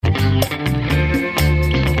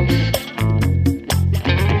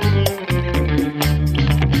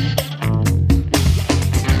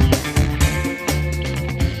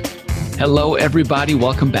Hello, everybody.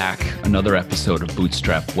 Welcome back. Another episode of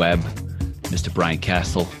Bootstrap Web. Mr. Brian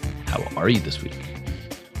Castle, how are you this week?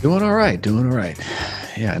 Doing all right.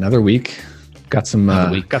 Yeah, another week. Got some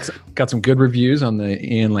got some good reviews on the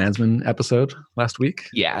Ian Landsman episode last week.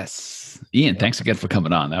 Yes, Ian. Thanks again for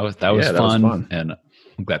coming on. That was fun, and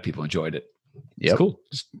I'm glad people enjoyed it. It's cool.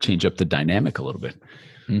 Just change up the dynamic a little bit.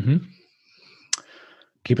 Mm-hmm.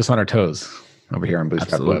 Keep us on our toes over here on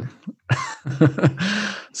Bootstrap Web.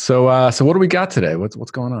 So what do we got today?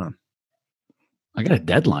 What's going on? I got a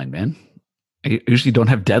deadline, man. I usually don't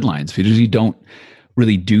have deadlines. We usually don't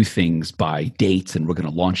really do things by dates, and we're going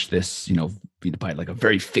to launch this, by like a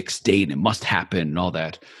very fixed date, and it must happen and all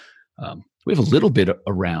that. We have a little bit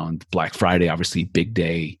around Black Friday, obviously big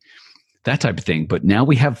day, that type of thing. But now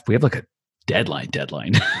we have like a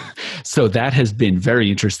deadline. So that has been very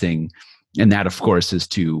interesting. And that, of course, is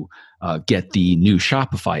to get the new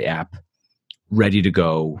Shopify app ready to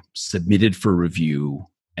go, submitted for review,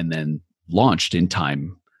 and then launched in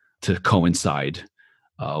time to coincide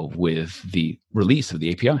with the release of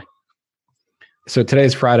the API. So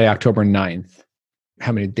today's Friday, October 9th.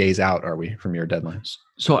 How many days out are we from your deadlines?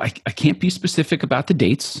 So I can't be specific about the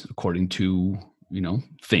dates according to,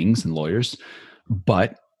 things and lawyers.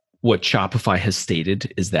 But what Shopify has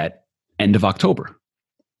stated is that end of October.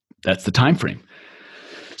 That's the time frame.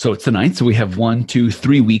 So it's the 9th. So we have 1, 2,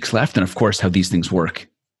 3 weeks left. And of course, how these things work,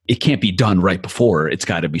 it can't be done right before. It's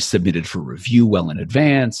got to be submitted for review well in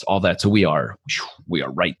advance, all that. So we are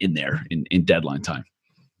right in there in deadline time.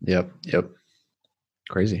 Yep.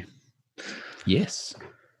 Crazy. Yes.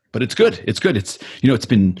 But it's good. It's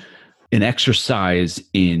been an exercise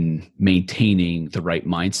in maintaining the right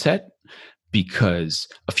mindset, because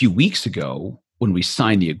a few weeks ago when we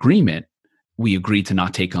signed the agreement, we agreed to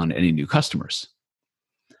not take on any new customers.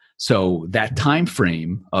 So that time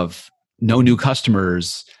frame of no new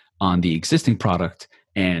customers on the existing product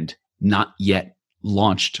and not yet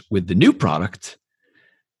launched with the new product,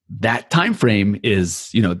 that time frame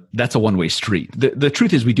is, that's a one-way street. The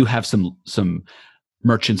truth is we do have some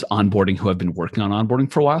merchants onboarding who have been working on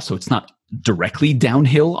onboarding for a while, so it's not directly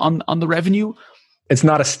downhill on the revenue. It's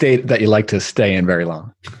not a state that you like to stay in very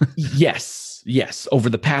long. Yes. Over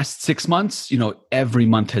the past 6 months, every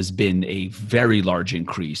month has been a very large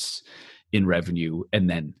increase in revenue, and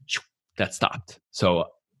then that stopped. So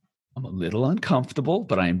I'm a little uncomfortable,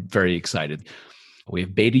 but I'm very excited. We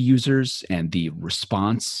have beta users, and the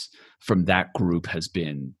response from that group has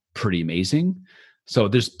been pretty amazing. So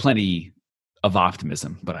there's plenty of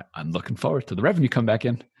optimism, but I'm looking forward to the revenue come back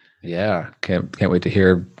in. Yeah, can't wait to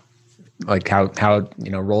hear like how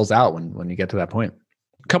rolls out when you get to that point.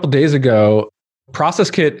 A couple of days ago,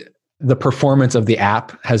 Process Kit, the performance of the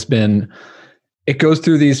app has been, it goes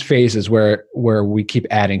through these phases where we keep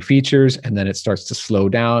adding features, and then it starts to slow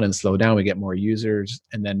down. We get more users.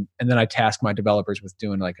 And then I task my developers with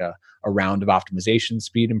doing like a round of optimization,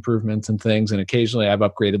 speed improvements and things. And occasionally I've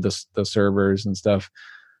upgraded the servers and stuff,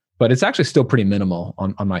 but it's actually still pretty minimal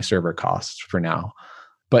on my server costs for now.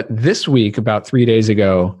 But this week, about 3 days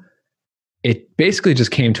ago, it basically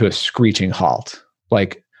just came to a screeching halt.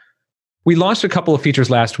 Like, we launched a couple of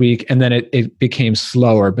features last week, and then it became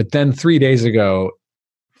slower. But then 3 days ago,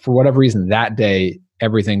 for whatever reason, that day,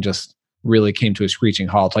 everything just really came to a screeching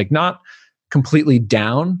halt. Like, not completely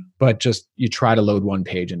down, but just you try to load one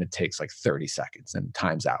page and it takes like 30 seconds and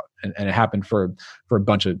times out. And it happened for a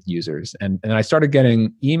bunch of users. And I started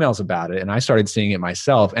getting emails about it, and I started seeing it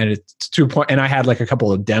myself. And it's to a point, and I had like a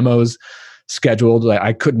couple of demos scheduled. Like,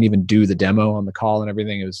 I couldn't even do the demo on the call and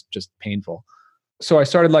everything. It was just painful. So I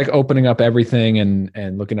started like opening up everything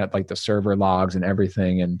and looking at like the server logs and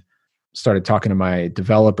everything, and started talking to my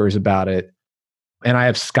developers about it. And I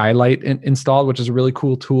have Skylight installed, which is a really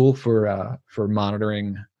cool tool for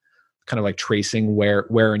monitoring, kind of like tracing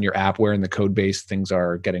where in your app, where in the code base things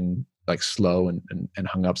are getting like slow and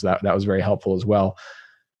hung up. So that was very helpful as well.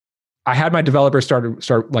 I had my developers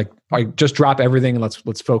start like, I just drop everything and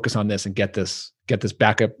let's focus on this and get this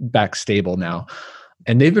back stable now.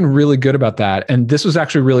 And they've been really good about that. And this was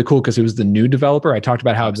actually really cool because it was the new developer. I talked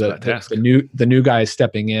about how the new guy is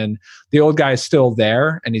stepping in. The old guy is still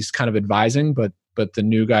there and he's kind of advising, but the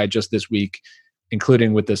new guy just this week,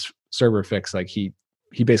 including with this server fix, like he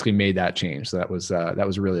basically made that change. So that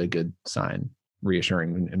was really a good sign,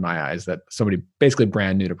 reassuring in my eyes, that somebody basically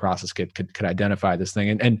brand new to Process Kit could identify this thing.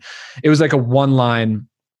 And it was like a one-line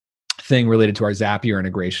thing related to our Zapier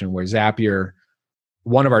integration, where Zapier,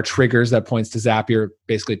 one of our triggers that points to Zapier,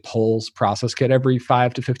 basically pulls Process Kit every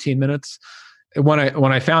 5 to 15 minutes. When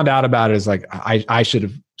I found out about it, is like I should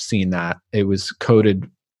have seen that. It was coded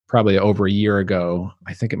probably over a year ago.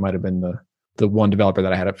 I think it might have been the the one developer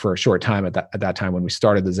that I had it for a short time at that time when we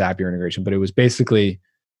started the Zapier integration, but it was basically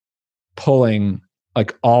pulling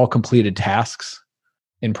like all completed tasks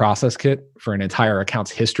in Process Kit for an entire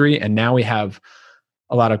account's history. And now we have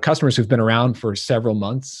a lot of customers who've been around for several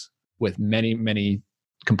months with many, many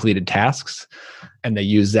completed tasks, and they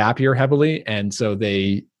use Zapier heavily. And so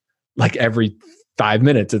they, like, every 5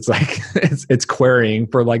 minutes, it's like it's querying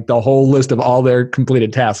for like the whole list of all their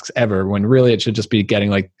completed tasks ever, when really it should just be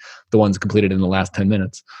getting like the ones completed in the last 10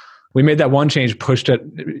 minutes. We made that one change, pushed it.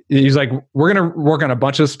 He's like, we're going to work on a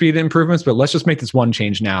bunch of speed improvements, but let's just make this one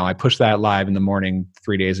change now. I pushed that live in the morning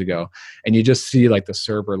 3 days ago. And you just see like the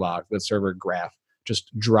server log, the server graph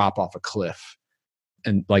just drop off a cliff.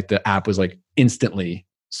 And like the app was like instantly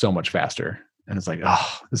so much faster. And it's like,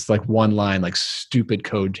 oh, this is like one line, like stupid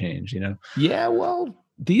code change, you know? Yeah, well,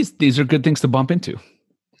 these are good things to bump into.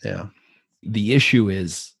 Yeah. The issue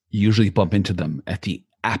is you usually bump into them at the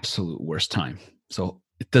absolute worst time. So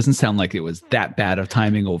it doesn't sound like it was that bad of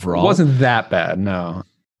timing overall. It wasn't that bad, no.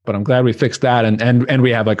 But I'm glad we fixed that. And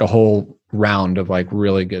we have like a whole round of like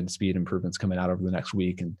really good speed improvements coming out over the next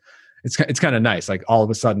week. And it's kind of nice. Like all of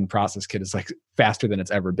a sudden Process Kit is like faster than it's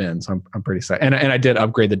ever been. So I'm pretty excited. And I did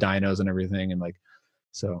upgrade the dynos and everything. And like,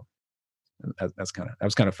 so that was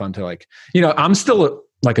kind of fun to like, you know, I'm still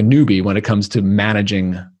like a newbie when it comes to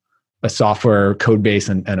managing a software code base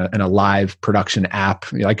and a live production app.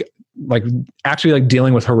 Like actually like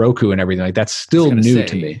dealing with Heroku and everything. Like that's still new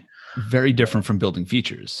to me. Very different from building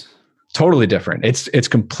features. Totally different. It's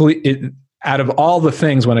complete. Out of all the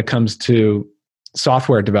things when it comes to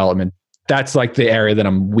software development, that's like the area that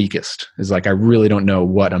I'm weakest, is like, I really don't know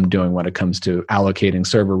what I'm doing when it comes to allocating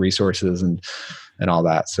server resources and all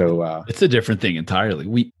that. So it's a different thing entirely.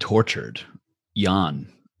 We tortured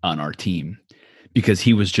Jan on our team because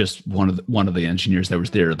he was just one of the engineers that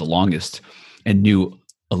was there the longest and knew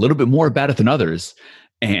a little bit more about it than others.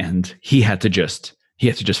 And he had to just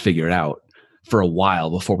figure it out for a while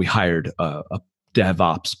before we hired a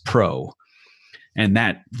DevOps pro. And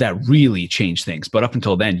that really changed things. But up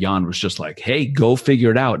until then, Jan was just like, hey, go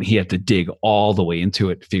figure it out. And he had to dig all the way into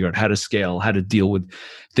it, figure out how to scale, how to deal with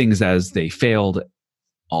things as they failed,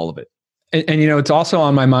 all of it. And you know, it's also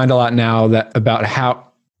on my mind a lot now that about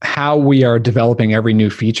how we are developing every new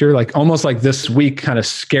feature. Like almost like this week kind of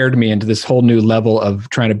scared me into this whole new level of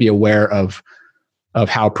trying to be aware of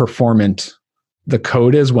how performant the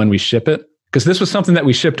code is when we ship it. Because this was something that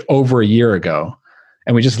we shipped over a year ago.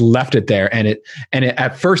 And we just left it there. And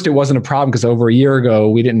at first it wasn't a problem because over a year ago,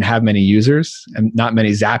 we didn't have many users and not many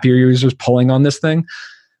Zapier users pulling on this thing.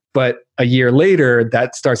 But a year later,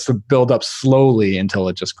 that starts to build up slowly until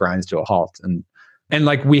it just grinds to a halt. And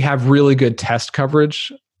like we have really good test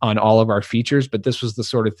coverage on all of our features, but this was the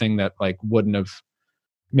sort of thing that like wouldn't have,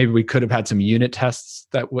 maybe we could have had some unit tests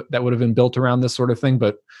that would have been built around this sort of thing.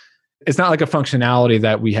 But it's not like a functionality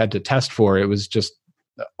that we had to test for. It was just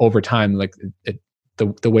over time, like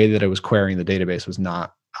the way that it was querying the database was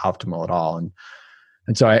not optimal at all.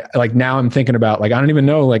 And so I like, now I'm thinking about like, I don't even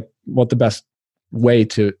know like what the best way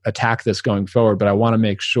to attack this going forward, but I want to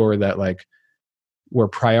make sure that like we're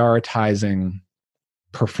prioritizing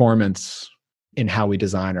performance in how we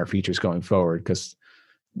design our features going forward. Cause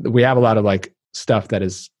we have a lot of like stuff that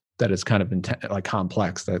is kind of like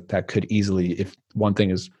complex that could easily, if one thing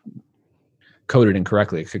is coded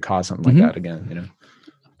incorrectly, it could cause something like that again, you know?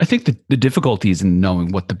 I think the difficulty is in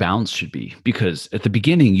knowing what the balance should be, because at the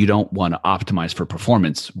beginning, you don't want to optimize for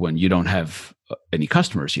performance when you don't have any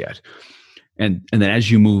customers yet. And then as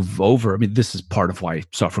you move over, I mean, this is part of why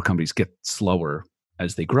software companies get slower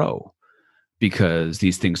as they grow, because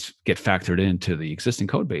these things get factored into the existing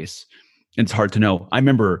code base. And it's hard to know. I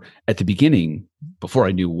remember at the beginning, before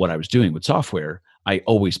I knew what I was doing with software, I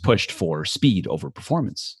always pushed for speed over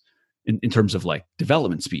performance. In terms of like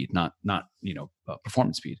development speed, not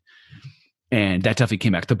performance speed. And that definitely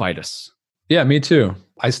came back to bite us. Yeah, me too.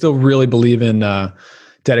 I still really believe in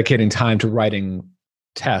dedicating time to writing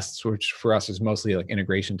tests, which for us is mostly like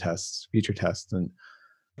integration tests, feature tests. And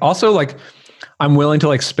also like, I'm willing to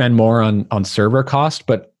like spend more on server cost,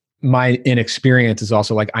 but my inexperience is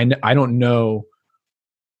also like, I don't know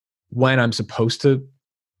when I'm supposed to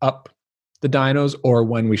up the dynos or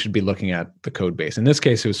when we should be looking at the code base. In this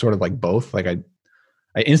case, it was sort of like both. Like I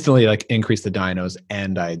instantly like increased the dynos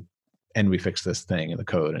and we fixed this thing in the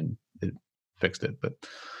code and it fixed it. But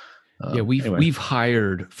yeah, we've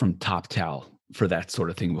hired from TopTal for that sort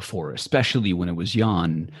of thing before, especially when it was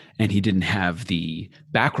Jan and he didn't have the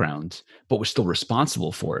background, but was still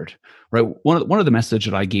responsible for it. Right. One of the message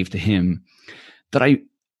that I gave to him that I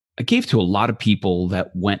gave to a lot of people that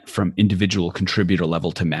went from individual contributor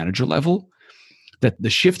level to manager level that the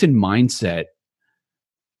shift in mindset,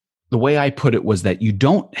 the way I put it was that you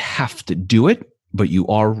don't have to do it, but you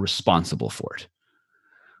are responsible for it.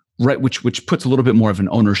 Right, which puts a little bit more of an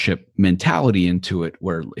ownership mentality into it,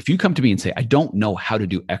 where if you come to me and say, I don't know how to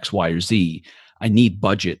do X, Y, or Z, I need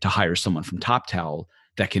budget to hire someone from TopTal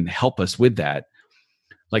that can help us with that,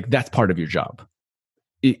 like that's part of your job.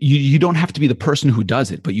 You don't have to be the person who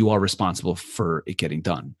does it, but you are responsible for it getting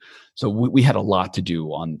done. So we had a lot to do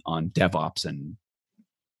on DevOps and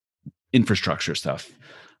infrastructure stuff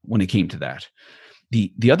when it came to that.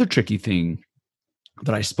 The other tricky thing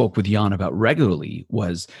that I spoke with Jan about regularly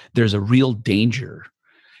was there's a real danger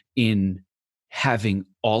in having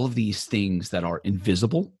all of these things that are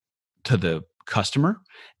invisible to the customer.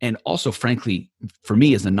 And also, frankly, for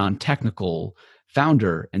me as a non-technical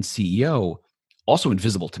founder and CEO, also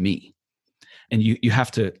invisible to me. And you have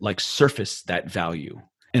to like surface that value.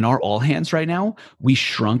 In our all hands right now, we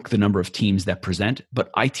shrunk the number of teams that present, but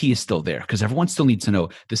IT is still there because everyone still needs to know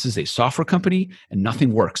this is a software company and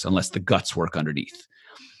nothing works unless the guts work underneath.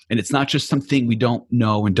 And it's not just something we don't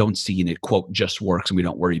know and don't see and it, quote, just works and we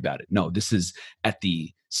don't worry about it. No, this is at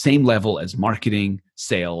the same level as marketing,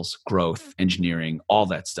 sales, growth, engineering, all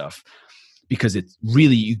that stuff. Because it's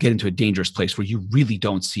really, you get into a dangerous place where you really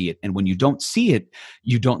don't see it. And when you don't see it,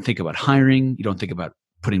 you don't think about hiring, you don't think about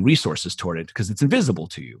putting resources toward it because it's invisible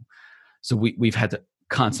to you. So we've had to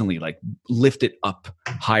constantly like lift it up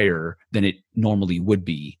higher than it normally would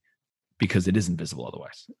be because it is invisible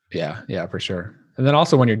otherwise. Yeah, for sure. And then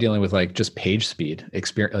also when you're dealing with like just page speed,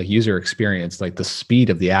 experience, like user experience, like the speed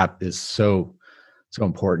of the app is so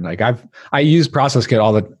important. Like I use Process Kit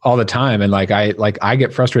all the time, and I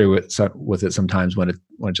get frustrated with it sometimes when it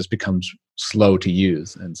just becomes slow to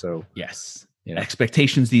use. And so yes,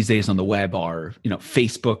 expectations these days on the web are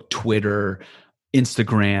Facebook, Twitter,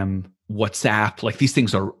 Instagram, WhatsApp. Like these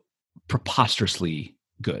things are preposterously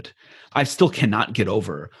good. I still cannot get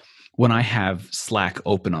over when I have Slack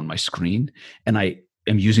open on my screen and I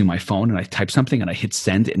am using my phone and I type something and I hit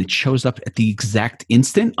send and it shows up at the exact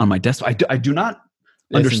instant on my desktop. I do not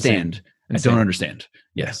understand. I don't understand.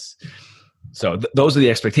 Yes. So those are the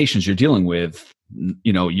expectations you're dealing with.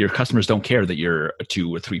 Your customers don't care that you're a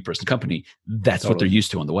 2 or 3 person company. That's totally what they're used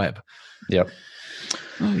to on the web. Yep.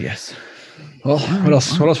 Oh yes. Well, what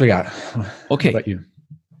else we got? Okay. What about you?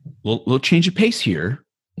 We'll change of pace here.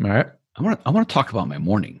 All right. I want to talk about my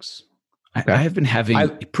mornings. Okay. I have been having a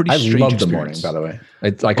pretty strange love experience. The morning, by the way.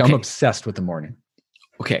 It's like I'm obsessed with the morning.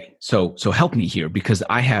 Okay. So help me here because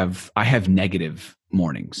I have negative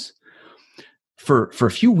mornings. For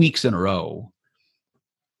a few weeks in a row,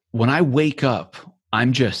 when I wake up,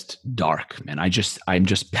 I'm just dark, man. I'm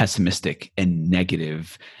just pessimistic and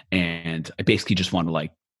negative, and I basically just want to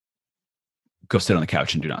like go sit on the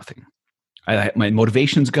couch and do nothing. My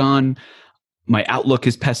motivation's gone. My outlook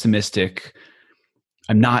is pessimistic.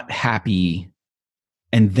 I'm not happy.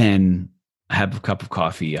 And then I have a cup of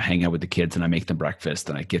coffee, I hang out with the kids and I make them breakfast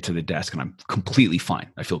and I get to the desk and I'm completely fine.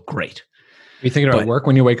 I feel great. Are you thinking about work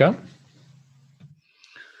when you wake up?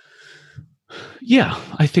 Yeah,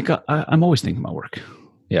 I think I'm always thinking about work.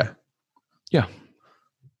 Yeah.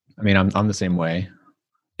 I mean, I'm the same way.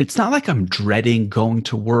 It's not like I'm dreading going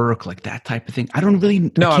to work, like that type of thing. I don't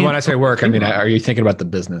really. No, when I say work, I mean, are you thinking about the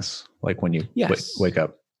business, like when you wake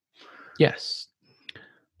up? Yes,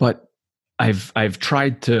 but I've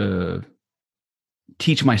tried to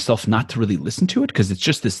teach myself not to really listen to it because it's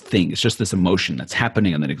just this thing. It's just this emotion that's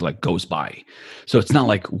happening and then it like goes by. So it's not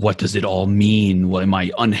like, what does it all mean? Well, am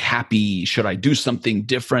I unhappy? Should I do something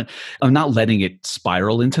different? I'm not letting it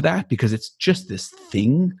spiral into that because it's just this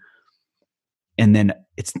thing. And then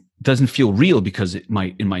it doesn't feel real because in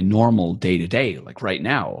my normal day to day, like right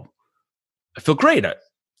now, I feel great.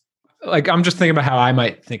 Like I'm just thinking about how I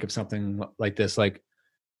might think of something like this. Like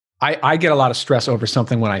I get a lot of stress over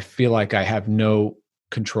something when I feel like I have no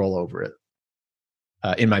control over it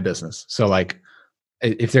in my business. So like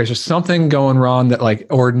if there's just something going wrong that like,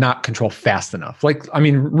 or not control fast enough, like, I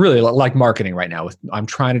mean, really like marketing right now, I'm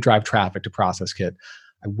trying to drive traffic to Process Kit.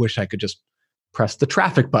 I wish I could just press the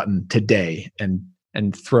traffic button today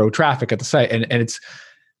and throw traffic at the site. And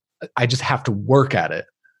I just have to work at it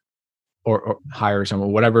or hire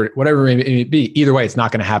someone, whatever it may be. Either way, it's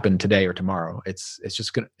not going to happen today or tomorrow. It's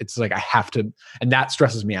like I have to, and that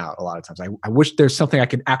stresses me out a lot of times. I wish there's something I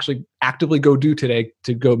could actually actively go do today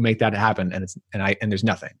to go make that happen. And there's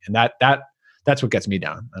nothing. And that's what gets me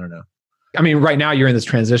down. I don't know. I mean, right now you're in this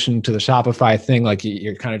transition to the Shopify thing. Like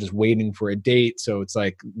you're kind of just waiting for a date. So it's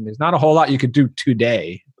like, there's not a whole lot you could do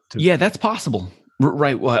today. Yeah, that's possible.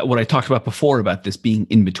 Right. What I talked about before about this being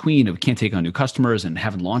in between of can't take on new customers and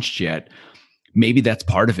haven't launched yet. Maybe that's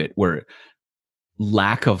part of it where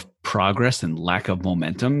lack of progress and lack of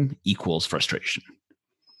momentum equals frustration.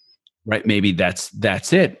 Right? Maybe that's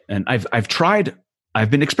it. And I've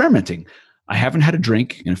been experimenting. I haven't had a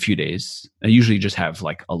drink in a few days. I usually just have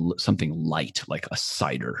like something light, like a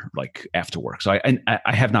cider, like after work. So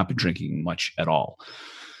I have not been drinking much at all.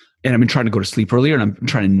 And I've been trying to go to sleep earlier, and I'm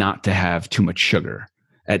trying not to have too much sugar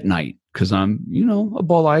at night, because I'm, a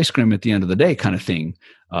bowl of ice cream at the end of the day kind of thing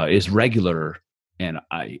is regular. And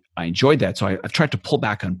I enjoyed that. So I've tried to pull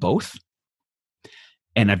back on both.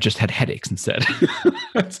 And I've just had headaches instead.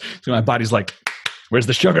 So my body's like, where's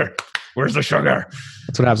the sugar? Where's the sugar?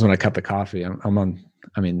 That's what happens when I cut the coffee. I'm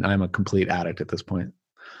a complete addict at this point.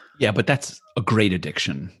 Yeah, but that's a great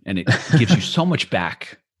addiction. And it gives you so much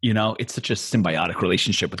back. It's such a symbiotic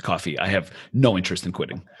relationship with coffee. I have no interest in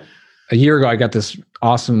quitting. A year ago, I got this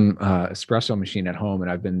awesome espresso machine at home,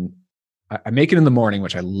 and I make it in the morning,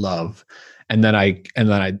 which I love. And then I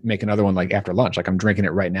make another one like after lunch, like I'm drinking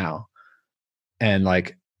it right now. And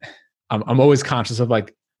like, I'm always conscious of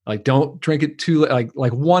like don't drink it too like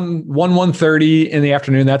 1:30 in the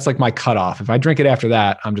afternoon. That's like my cutoff. If I drink it after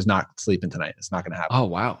that, I'm just not sleeping tonight. It's not going to happen. Oh,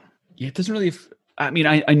 wow. Yeah. It doesn't really,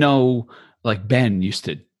 I know like Ben used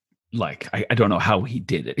to, like, I don't know how he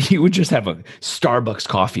did it. He would just have a Starbucks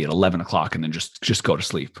coffee at 11 o'clock and then just go to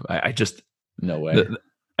sleep. I just, no way.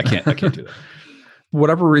 I can't do that.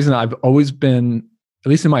 Whatever reason, I've always been, at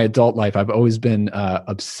least in my adult life, I've always been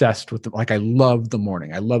obsessed with I love the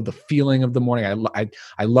morning. I love the feeling of the morning.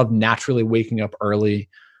 I love naturally waking up early,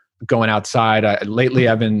 going outside. Lately,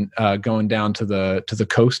 I've been going down to the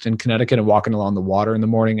coast in Connecticut and walking along the water in the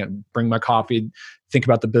morning and bring my coffee, think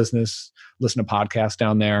about the business, listen to podcasts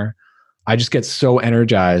down there. I just get so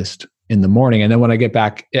energized in the morning. And then when I get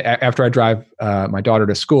back, after I drive my daughter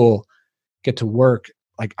to school, get to work,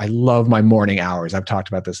 like I love my morning hours. I've talked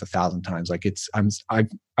about this 1,000 times. Like I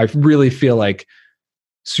really feel like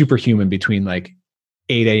superhuman between like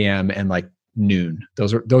 8 a.m. and like noon.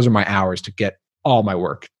 Those are my hours to get all my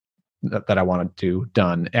work that I want to do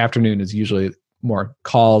done. Afternoon is usually more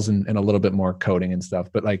calls and a little bit more coding and stuff.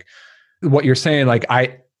 But like what you're saying, like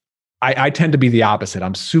I tend to be the opposite.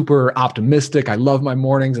 I'm super optimistic. I love my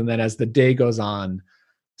mornings. And then as the day goes on,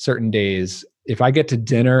 certain days, if I get to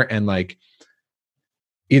dinner and like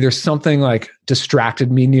either something like distracted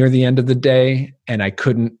me near the end of the day and I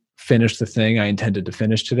couldn't finish the thing I intended to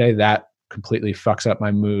finish today, that completely fucks up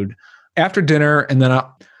my mood. After dinner, and then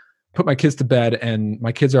I'll put my kids to bed, and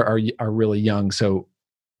my kids are really young. So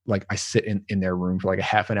like I sit in their room for like a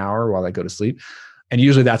half an hour while I go to sleep. And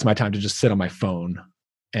usually that's my time to just sit on my phone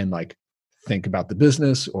and like think about the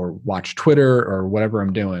business or watch Twitter or whatever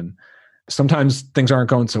I'm doing. Sometimes things aren't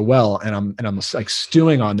going so well, and I'm like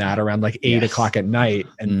stewing on that around like 8 o'clock at night,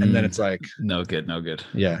 and then it's like no good.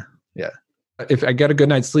 Yeah. If I get a good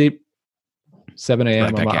night's sleep, 7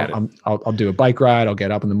 a.m. I'll do a bike ride. I'll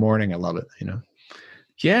get up in the morning. I love it.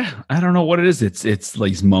 Yeah, I don't know what it is. It's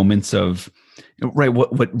like these moments of right.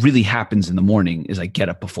 What really happens in the morning is I get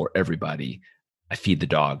up before everybody. I feed the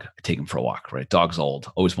dog. I take him for a walk. Right, dog's old,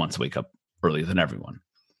 always wants to wake up earlier than everyone.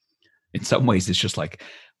 In some ways, it's just like.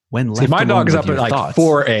 My dog is up at like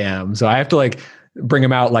 4 a.m. So I have to like bring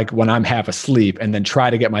him out like when I'm half asleep and then try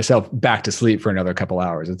to get myself back to sleep for another couple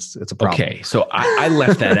hours. It's a problem. Okay. So I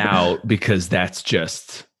left that out because that's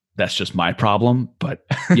just my problem. But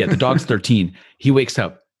yeah, the dog's 13. He wakes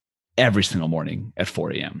up every single morning at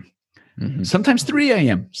 4 a.m. Mm-hmm. Sometimes 3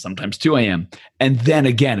 a.m., sometimes 2 a.m. And then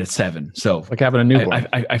again at 7. So like having a newborn.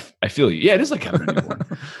 I feel you. Yeah, it is like having a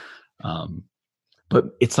newborn.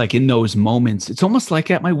 But it's like in those moments, it's almost like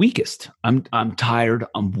at my weakest. I'm tired.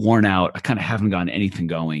 I'm worn out. I kind of haven't gotten anything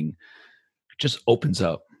going. It just opens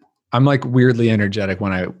up. I'm like weirdly energetic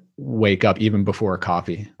when I wake up, even before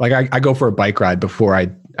coffee. Like I go for a bike ride before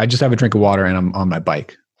I just have a drink of water and I'm on my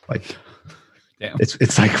bike. Like, damn.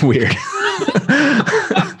 It's like weird.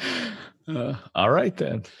 All right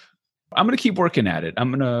then. I'm gonna keep working at it.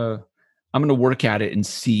 I'm gonna work at it and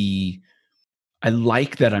see. I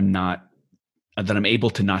like that I'm able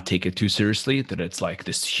to not take it too seriously, that it's like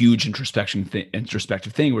this huge introspective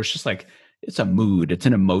thing where it's just like, it's a mood, it's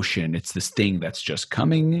an emotion, it's this thing that's just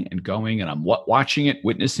coming and going, and I'm watching it,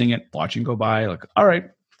 witnessing it, watching go by, like, all right,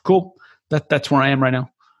 cool. That's where I am right now.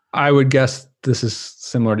 I would guess this is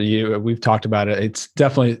similar to you. We've talked about it. It's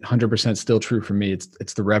definitely 100% still true for me.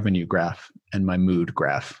 It's the revenue graph and my mood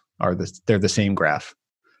graph they're the same graph.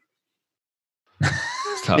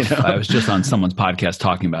 Tough. I was just on someone's podcast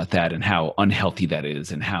talking about that and how unhealthy that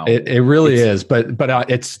is, and how it really is. But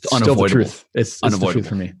it's still the truth. It's the truth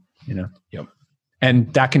for me. Yep.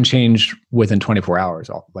 And that can change within 24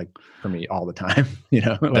 hours. Like for me, all the time.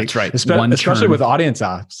 Like, that's right. Especially with audience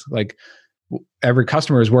ops. Like every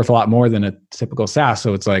customer is worth a lot more than a typical SaaS.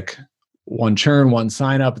 So it's like one churn, one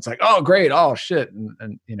sign up. It's like, oh, great. Oh shit.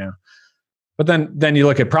 And but then you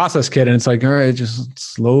look at Process Kit and it's like, all right, just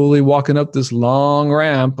slowly walking up this long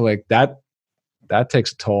ramp. Like that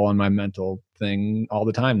takes a toll on my mental thing all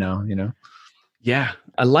the time now, Yeah.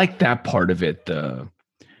 I like that part of it. The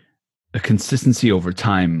consistency over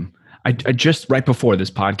time. I just, right before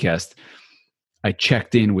this podcast, I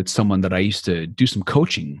checked in with someone that I used to do some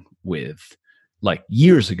coaching with like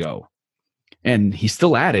years ago. And he's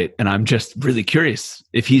still at it. And I'm just really curious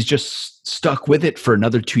if he's just stuck with it for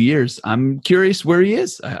another 2 years. I'm curious where he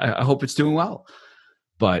is. I hope it's doing well.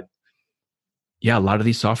 But yeah, a lot of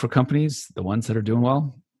these software companies, the ones that are doing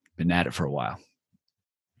well, been at it for a while.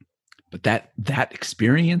 But that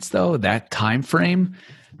experience though, that time frame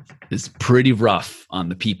is pretty rough on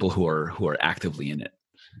the people who are actively in it.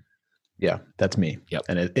 Yeah, that's me. Yep.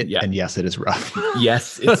 And and yes, it is rough.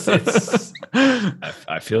 Yes, it's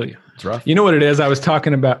I feel you. It's rough. You know what it is? I was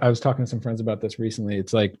talking to some friends about this recently.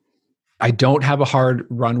 It's like, I don't have a hard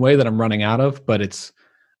runway that I'm running out of, but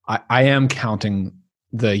I am counting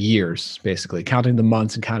the years, basically counting the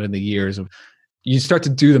months and counting the years of, you start to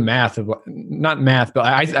do the math of, not math, but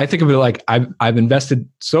I think of it like I've invested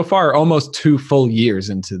so far almost 2 full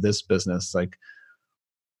years into this business. Like,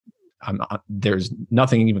 there's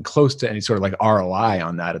nothing even close to any sort of like ROI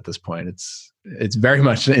on that at this point. It's very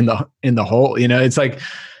much in the hole, It's like,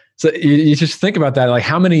 so you just think about that, like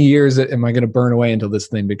how many years am I going to burn away until this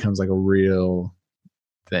thing becomes like a real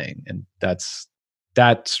thing? And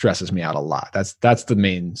that stresses me out a lot. That's the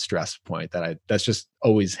main stress point that's just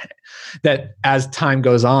always, that as time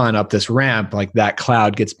goes on up this ramp, like that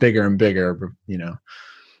cloud gets bigger and bigger,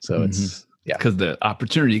 So it's, yeah. Because the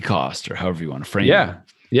opportunity cost, or however you want to frame it.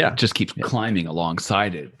 Yeah. Just keeps climbing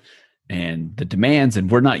alongside it. And the demands, and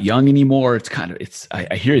we're not young anymore.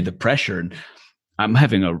 I hear the pressure, and I'm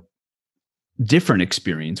having a different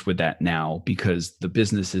experience with that now because the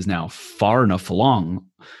business is now far enough along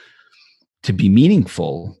to be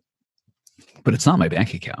meaningful, but it's not my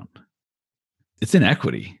bank account. It's in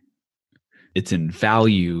equity. It's in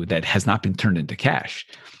value that has not been turned into cash.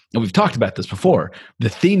 And we've talked about this before. The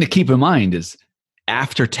thing to keep in mind is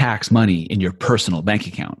after-tax money in your personal bank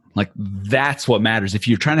account. Like, that's what matters. If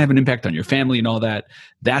you're trying to have an impact on your family and all that,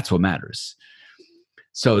 that's what matters.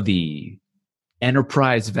 So the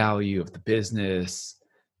enterprise value of the business,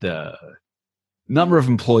 the number of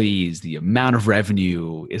employees, the amount of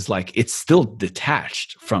revenue is like, it's still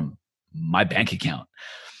detached from my bank account.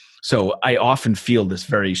 So I often feel this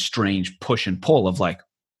very strange push and pull of like,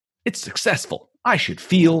 it's successful. I should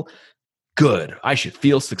feel good. I should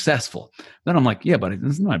feel successful. Then I'm like, yeah, but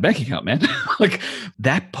this is my bank account, man. Like,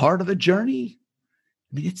 that part of the journey,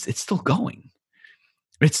 I mean, it's still going.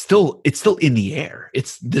 It's still in the air.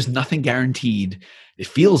 There's nothing guaranteed. It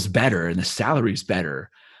feels better and the salary's better,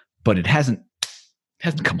 but it hasn't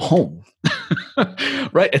come home.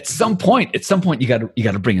 Right? At some point you got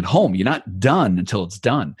to bring it home. You're not done until it's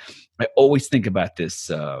done. I always think about this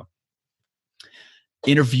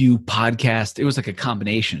interview podcast. It was like a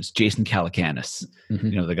combination. It's Jason Calacanis,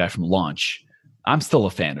 the guy from Launch. I'm still a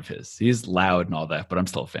fan of his. He's loud and all that, but I'm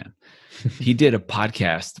still a fan. He did a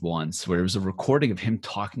podcast once where it was a recording of him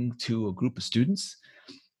talking to a group of students,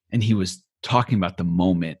 and he was talking about the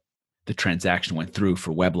moment the transaction went through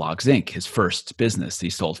for Weblogs Inc., his first business he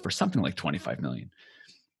sold for something like $25 million.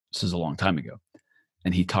 This is a long time ago.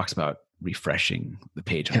 And he talks about refreshing the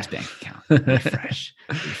page on his bank account.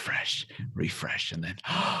 refresh. And then,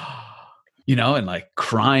 and like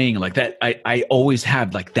crying like that. I always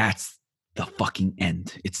have like, that's the fucking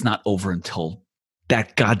end. It's not over until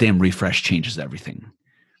that goddamn refresh changes everything.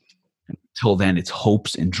 Until then, it's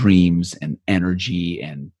hopes and dreams and energy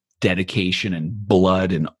and dedication and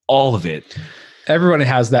blood and all of it. Everyone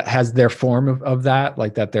has their form of that,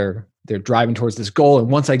 like that they're driving towards this goal. And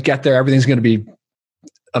once I get there, everything's going to be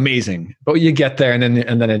amazing. But you get there, and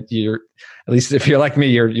then you're, at least if you're like me,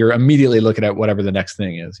 you're immediately looking at whatever the next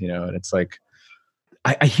thing is, and it's like,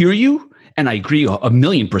 I hear you. And I agree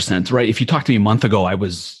 1,000,000%, right? If you talked to me a month ago, I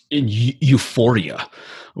was in euphoria.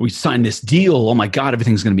 We signed this deal. Oh my God,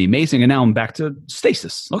 everything's going to be amazing. And now I'm back to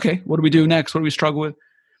stasis. Okay, what do we do next? What do we struggle with?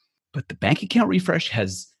 But the bank account refresh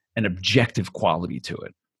has an objective quality to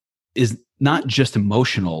it. Is not just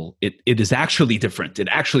emotional. It is actually different. It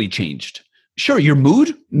actually changed. Sure, your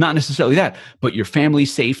mood, not necessarily that, but your family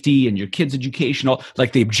safety and your kids' education, all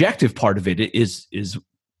like the objective part of it is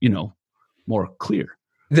more clear.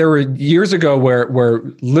 There were years ago where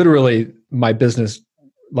literally my business,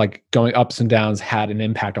 like going ups and downs, had an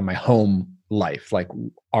impact on my home life. Like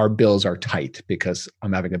our bills are tight because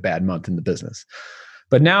I'm having a bad month in the business.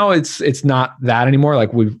 But now it's not that anymore.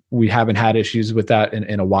 Like we haven't had issues with that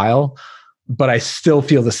in a while, but I still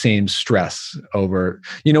feel the same stress over,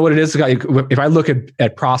 you know what it is? If I look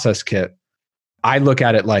at Process Kit, I look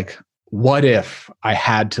at it like, what if I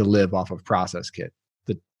had to live off of Process Kit?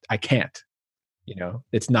 That I can't,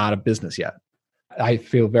 it's not a business yet. I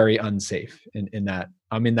feel very unsafe in that.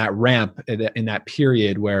 I'm in that ramp in that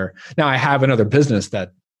period where now I have another business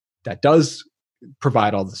that does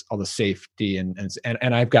provide all the safety and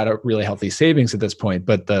I've got a really healthy savings at this point,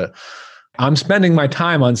 but I'm spending my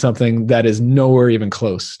time on something that is nowhere even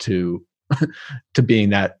close to to being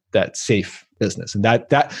that safe business. And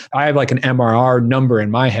that I have like an MRR number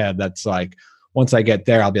in my head that's like, once I get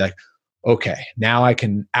there, I'll be like, okay, now I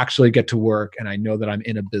can actually get to work and I know that I'm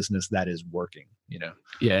in a business that is working,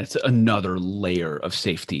 Yeah, it's another layer of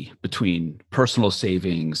safety between personal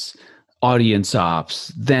savings, audience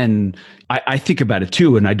ops. Then I think about it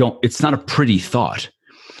too, and it's not a pretty thought,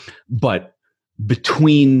 but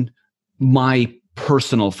between my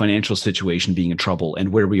personal financial situation being in trouble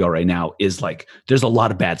and where we are right now is like, there's a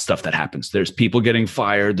lot of bad stuff that happens. There's people getting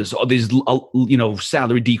fired. There's all these,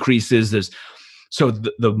 salary decreases. So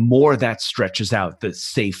the more that stretches out, the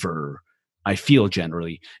safer I feel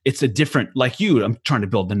generally. It's a different, like you, I'm trying to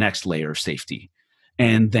build the next layer of safety.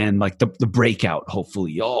 And then like the breakout,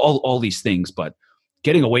 hopefully, all these things. But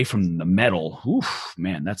getting away from the metal, oof,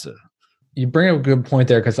 man, you bring up a good point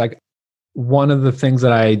there, because like one of the things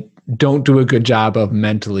that I don't do a good job of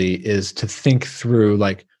mentally is to think through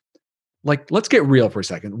like let's get real for a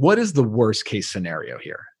second. What is the worst case scenario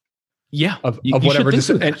here? Yeah, of whatever.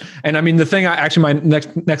 And I mean, the thing my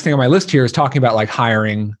next thing on my list here is talking about like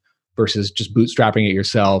hiring versus just bootstrapping it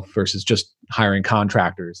yourself versus just hiring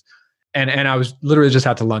contractors. And I was literally just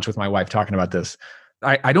out to lunch with my wife talking about this.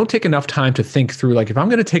 I don't take enough time to think through, like, if I'm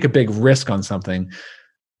going to take a big risk on something,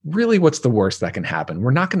 really what's the worst that can happen?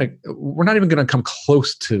 We're not even going to come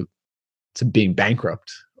close to being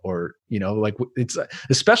bankrupt, or, like it's,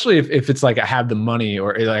 especially if it's like I have the money,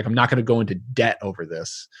 or like I'm not going to go into debt over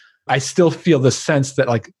this. I still feel the sense that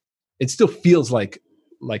like, it still feels like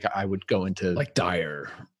I would go into like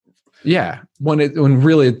dire. Yeah. When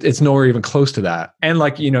really it's nowhere even close to that. And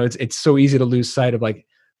like, it's so easy to lose sight of like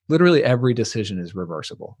literally every decision is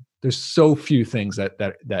reversible. There's so few things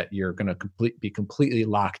that you're going to be completely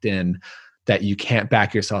locked in that you can't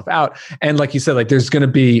back yourself out. And like you said, like there's going to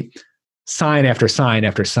be sign after sign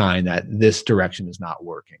after sign that this direction is not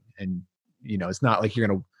working. And, it's not like you're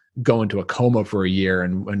going to go into a coma for a year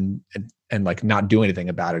and like not do anything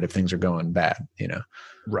about it if things are going bad,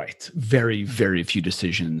 Right. Very, very few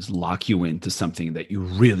decisions lock you into something that you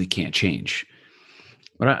really can't change.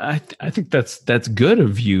 But I think that's good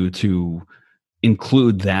of you to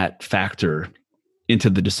include that factor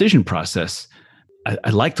into the decision process.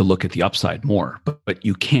 I like to look at the upside more, but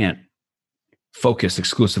you can't focus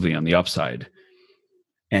exclusively on the upside.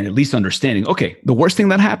 And at least understanding, okay, the worst thing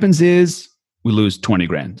that happens is we lose 20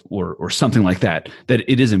 grand or something like that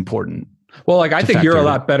it is important. Well, like I think you're a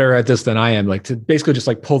lot better at this than I am, like to basically just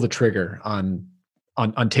like pull the trigger on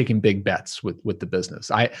taking big bets with the business.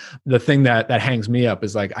 The thing that hangs me up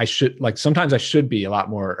is like sometimes I should be a lot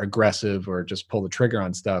more aggressive or just pull the trigger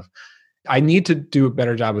on stuff. I need to do a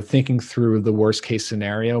better job of thinking through the worst case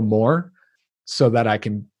scenario more so that I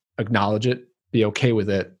can acknowledge it, be okay with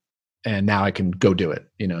it, and now I can go do it,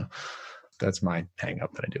 That's my hang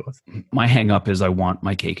up that I deal with. My hang up is I want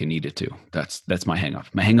my cake and eat it too. That's my hang up.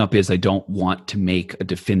 My hang up is I don't want to make a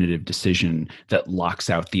definitive decision that locks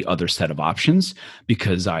out the other set of options,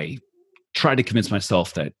 because I try to convince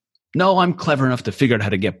myself that, no, I'm clever enough to figure out how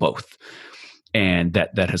to get both. And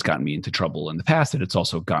that has gotten me into trouble in the past. And it's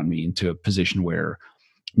also gotten me into a position where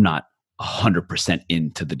I'm not 100%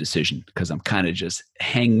 into the decision, because I'm kind of just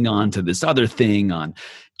hanging on to this other thing on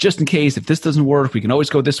just in case, if this doesn't work, we can always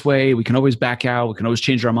go this way. We can always back out. We can always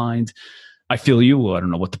change our mind. I feel you. I don't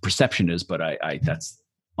know what the perception is, but I that's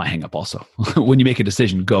my hang up also. When you make a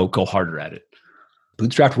decision, go harder at it.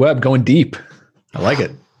 Bootstrapped web, going deep. I like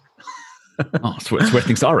it. Oh, it's where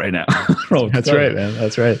things are right now. That's right, man.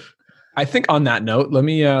 That's right. I think on that note, let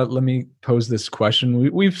me pose this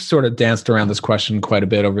question. We've sort of danced around this question quite a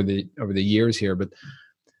bit over the years here, but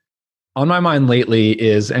on my mind lately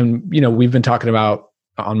is, and we've been talking about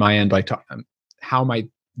on my end, like how am I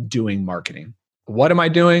doing marketing? What am I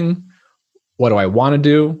doing? What do I want to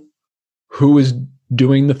do? Who is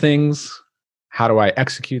doing the things? How do I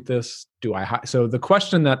execute this? So the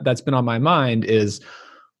question that's been on my mind is,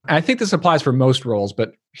 I think this applies for most roles,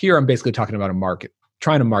 but here I'm basically talking about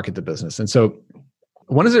trying to market the business. And so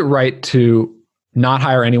when is it right to not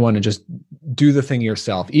hire anyone and just do the thing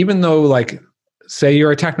yourself? Even though like say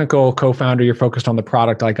you're a technical co-founder, you're focused on the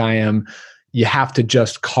product like I am, you have to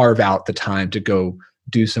just carve out the time to go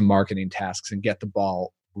do some marketing tasks and get the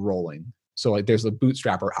ball rolling. So like there's the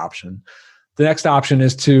bootstrapper option. The next option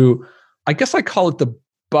is to, I guess I call it the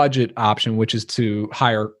budget option, which is to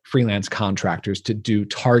hire freelance contractors to do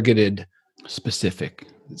targeted specific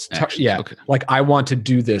actions. Yeah. Okay. Like I want to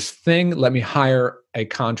do this thing. Let me hire a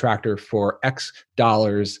contractor for X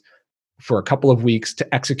dollars for a couple of weeks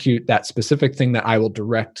to execute that specific thing that I will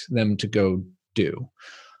direct them to go do.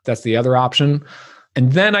 That's the other option.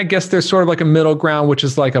 And then I guess there's sort of like a middle ground, which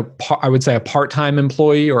is like I would say a part-time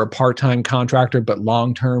employee or a part-time contractor, but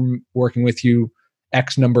long-term working with you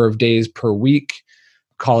X number of days per week,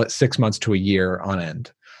 call it 6 months to a year on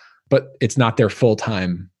end. But it's not their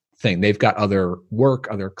full-time thing. They've got other work,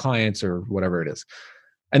 other clients or whatever it is.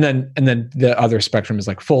 And then the other spectrum is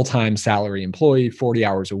like full-time salary employee, 40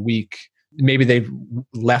 hours a week. Maybe they've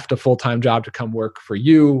left a full-time job to come work for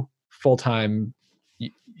you, full-time.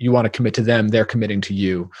 You want to commit to them, they're committing to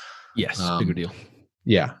you. Yes, bigger deal.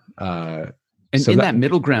 Yeah. And so in that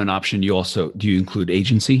middle ground option, do you include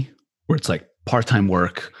agency where it's like part-time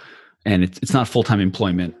work and it's not full-time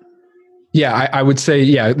employment? Yeah, I would say,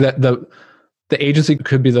 yeah, the agency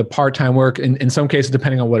could be the part-time work. In some cases,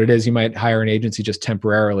 depending on what it is, you might hire an agency just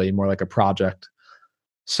temporarily, more like a project.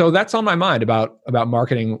 So that's on my mind about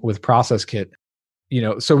marketing with Process Kit.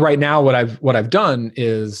 So right now what I've done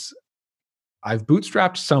is I've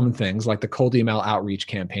bootstrapped some things like the cold email outreach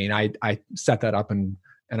campaign. I set that up and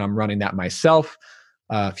I'm running that myself.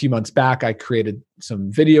 A few months back, I created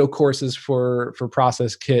some video courses for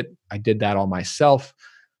Process Kit. I did that all myself.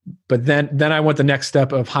 But then I went the next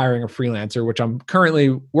step of hiring a freelancer, which I'm currently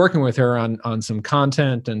working with her on some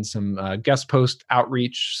content and some guest post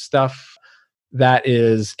outreach stuff that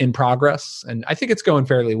is in progress. And I think it's going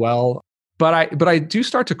fairly well. But I do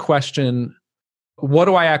start to question, what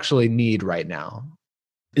do I actually need right now?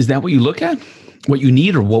 Is that what you look at? What you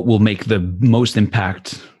need or what will make the most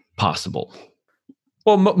impact possible?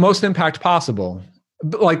 Well, most impact possible.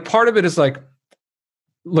 But like part of it is like,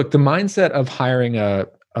 look, the mindset of hiring a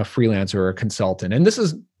freelancer or a consultant, and this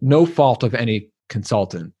is no fault of any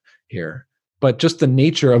consultant here, but just the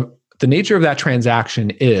nature of that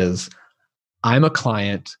transaction is I'm a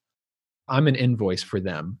client, I'm an invoice for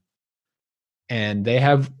them. And they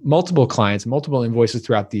have multiple clients, multiple invoices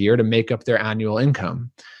throughout the year to make up their annual income.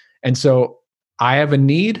 And so I have a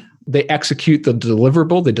need, they execute the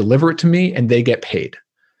deliverable, they deliver it to me, and they get paid.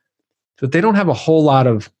 So they don't have a whole lot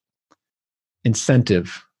of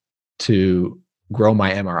incentive to grow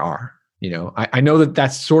my MRR. I know that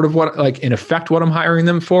that's sort of what, like in effect, what I'm hiring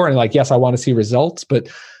them for. And like, yes, I want to see results, but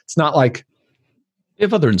it's not like you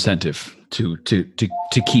have other incentive to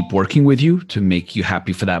keep working with you, to make you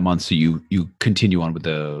happy for that month, so you continue on with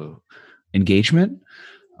the engagement,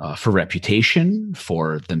 for reputation,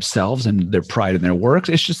 for themselves and their pride in their work.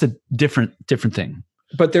 It's just a different thing.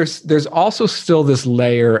 But there's also still this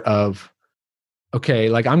layer of, okay,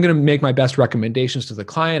 like I'm going to make my best recommendations to the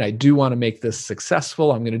client. I do want to make this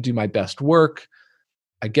successful. I'm going to do my best work.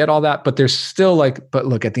 I get all that, but there's still like, but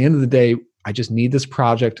look, at the end of the day, I just need this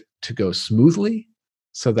project to go smoothly,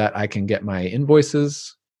 so that I can get my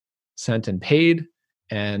invoices sent and paid,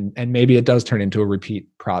 and maybe it does turn into a repeat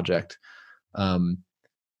project.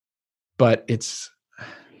 But it's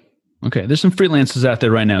okay. There's some freelancers out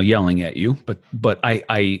there right now yelling at you, but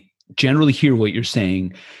I generally hear what you're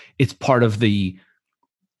saying. It's part of the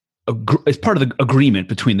agreement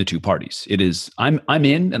between the two parties. It is I'm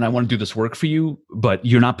in and I want to do this work for you, but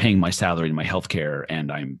you're not paying my salary and my healthcare,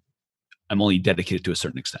 and I'm only dedicated to a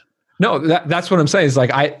certain extent. No, that's what I'm saying. Is like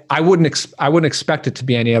I wouldn't expect it to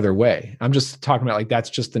be any other way. I'm just talking about like that's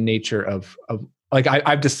just the nature of like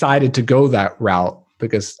I've decided to go that route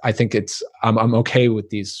because I think I'm okay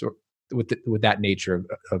with with that nature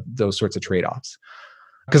of those sorts of trade-offs.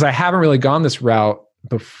 Because I haven't really gone this route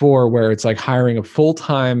before, where it's like hiring a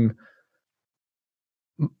full-time,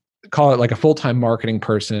 call it like a full-time marketing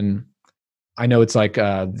person. I know it's like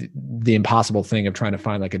the impossible thing of trying to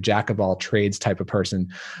find like a jack of all trades type of person,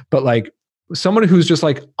 but like someone who's just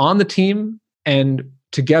like on the team, and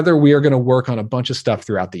together we are going to work on a bunch of stuff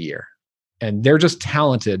throughout the year. And they're just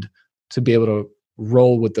talented to be able to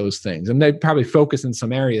roll with those things. And they probably focus in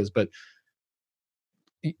some areas, but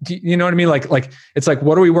you know what I mean? Like it's like,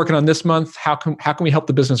 what are we working on this month? How can we help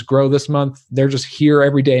the business grow this month? They're just here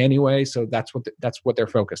every day anyway. So that's what they're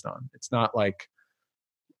focused on. It's not like,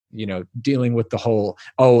 dealing with the whole,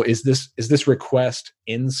 is this request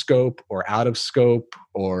in scope or out of scope,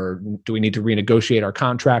 or do we need to renegotiate our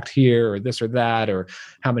contract here, or this or that, or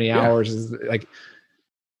how many hours is like,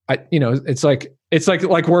 it's like, it's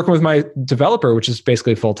like working with my developer, which is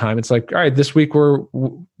basically full time. It's like, all right, this week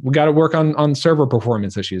we got to work on server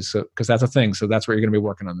performance issues, so because that's a thing. So that's what you're going to be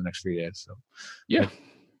working on the next 3 days. So yeah,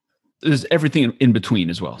 there's everything in between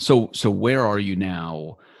as well. So where are you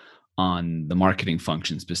now on the marketing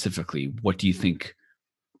function specifically? What do you think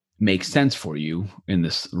makes sense for you in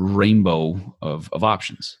this rainbow of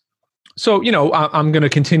options? So, I'm going to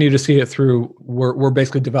continue to see it through. We're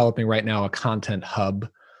basically developing right now a content hub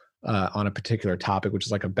on a particular topic, which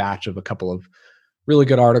is like a batch of a couple of really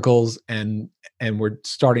good articles, and we're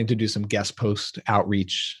starting to do some guest post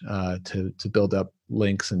outreach to build up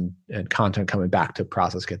links and content coming back to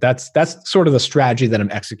Process Kit. That's sort of the strategy that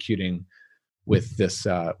I'm executing with this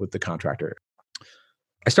with the contractor.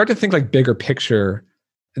 I start to think like bigger picture.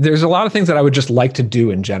 There's a lot of things that I would just like to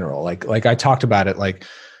do in general. Like I talked about it, like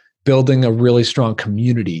building a really strong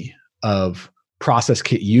community of Process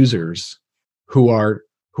Kit users who are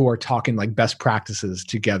talking like best practices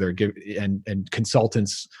together, and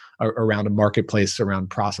consultants around a marketplace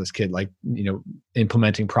around Process Kit, like,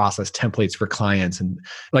 implementing process templates for clients, and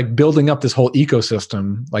like building up this whole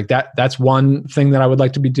ecosystem like that. That's one thing that I would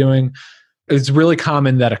like to be doing. It's really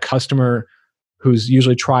common that a customer who's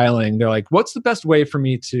usually trialing, they're like, what's the best way for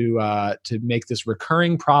me to make this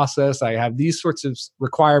recurring process? I have these sorts of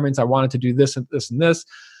requirements. I wanted to do this and this and this.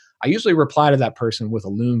 I usually reply to that person with a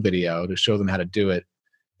Loom video to show them how to do it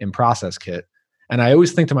in Process Kit. And I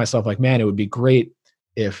always think to myself, like, man, it would be great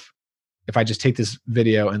if I just take this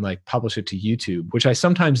video and like publish it to YouTube, which I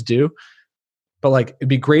sometimes do. But like, it'd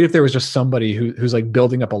be great if there was just somebody who's like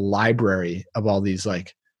building up a library of all these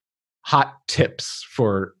like hot tips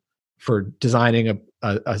for designing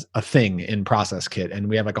a thing in Process Kit. And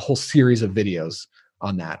we have like a whole series of videos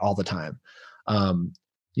on that all the time.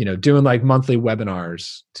 Doing like monthly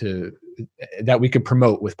webinars that we could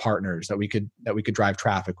promote with partners, that we could drive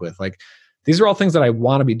traffic with. Like, these are all things that I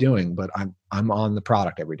want to be doing, but I'm on the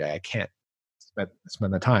product every day. I can't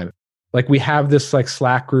spend the time. Like, we have this like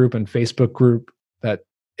Slack group and Facebook group that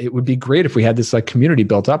it would be great if we had this like community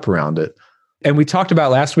built up around it. And we talked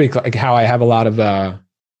about last week, like how I have a lot of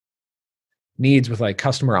needs with like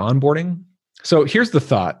customer onboarding. So here's the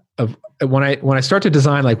thought of when I start to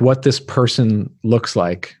design like what this person looks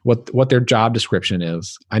like, what their job description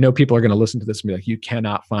is. I know people are going to listen to this and be like, you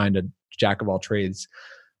cannot find a jack of all trades.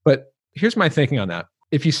 But here's my thinking on that.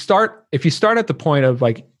 If you start at the point of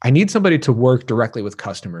like, I need somebody to work directly with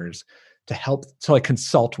customers to help to like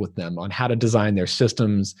consult with them on how to design their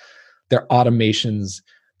systems, their automations.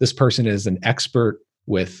 This person is an expert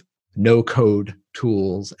with no code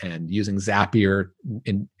tools and using Zapier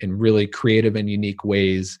in really creative and unique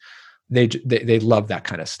ways. They love that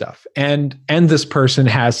kind of stuff. And this person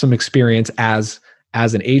has some experience as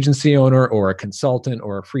an agency owner or a consultant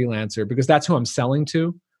or a freelancer, because that's who I'm selling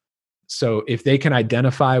to. So if they can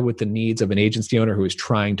identify with the needs of an agency owner who is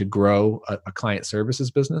trying to grow a client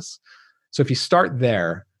services business. So if you start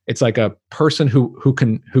there, it's like a person who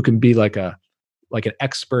can be like an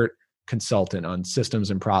expert consultant on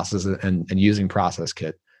systems and processes and using Process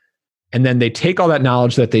Kit. And then they take all that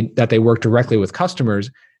knowledge that they work directly with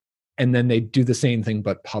customers, and then they do the same thing,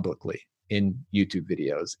 but publicly in YouTube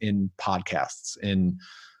videos, in podcasts, in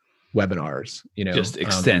webinars, just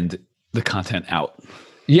extend the content out.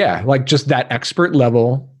 Yeah. Like just that expert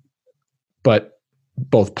level, but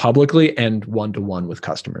both publicly and one-to-one with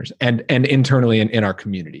customers and internally in our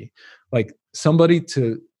community, like somebody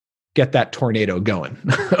to get that tornado going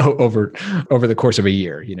over the course of a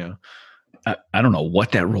year, I don't know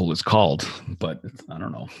what that role is called, but I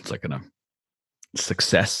don't know. It's like a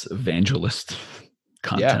success evangelist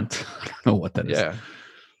content. Yeah. I don't know what that is. Yeah.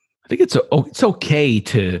 I think it's okay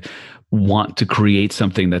to want to create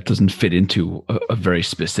something that doesn't fit into a very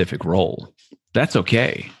specific role. That's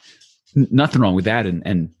okay. Nothing wrong with that.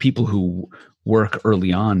 And people who work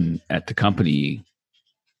early on at the company,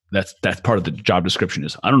 that's part of the job description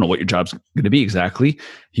is, I don't know what your job's going to be exactly.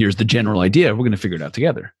 Here's the general idea. We're going to figure it out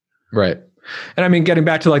together. Right. And I mean, getting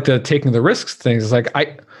back to like the taking the risks things, is like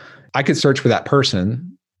I could search for that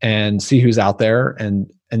person and see who's out there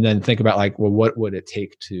and then think about like, well, what would it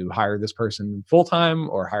take to hire this person full-time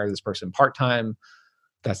or hire this person part-time?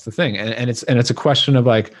 That's the thing. And it's a question of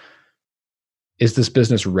like, is this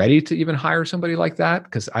business ready to even hire somebody like that?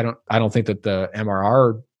 Because I don't think that the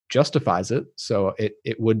MRR justifies it. So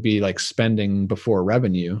it would be like spending before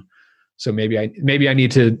revenue. So maybe I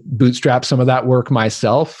need to bootstrap some of that work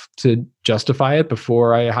myself to justify it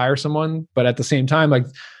before I hire someone. But at the same time, like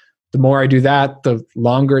the more I do that, the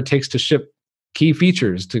longer it takes to ship key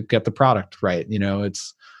features to get the product right.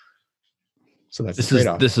 So that's the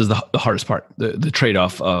trade-off. This is the hardest part, the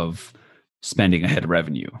trade-off of spending ahead of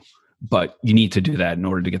revenue. but you need to do that in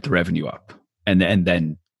order to get the revenue up. And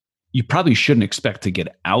then you probably shouldn't expect to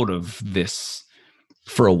get out of this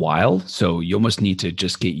for a while. So you almost need to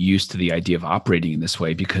just get used to the idea of operating in this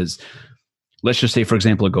way, because let's just say, for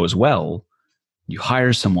example, it goes well, you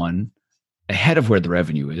hire someone ahead of where the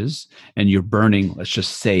revenue is, and you're burning, let's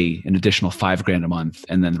just say, an additional $5,000 a month,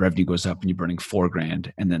 and then the revenue goes up and you're burning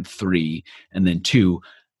 $4,000, and then 3, and then 2.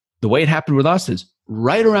 The way it happened with us is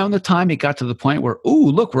right around the time it got to the point where, oh,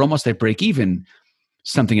 look, we're almost at break even,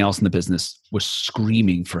 something else in the business was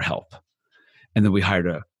screaming for help. And then we hired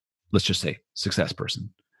a, let's just say, success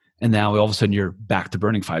person. And now all of a sudden you're back to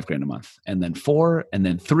burning $5,000 a month, and then 4, and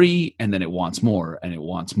then 3, and then it wants more and it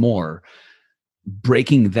wants more.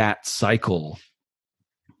 Breaking that cycle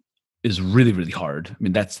is really, really hard. I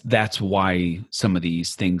mean, that's why some of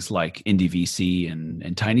these things like Indie VC and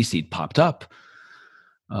TinySeed popped up,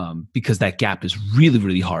 because that gap is really,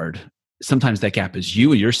 really hard. Sometimes that gap is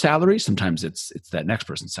you and your salary. Sometimes it's that next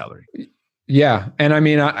person's salary. Yeah, and I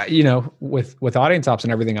mean, with audience ops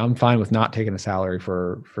and everything, I'm fine with not taking a salary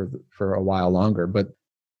for a while longer. But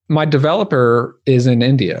my developer is in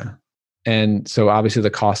India, and so obviously the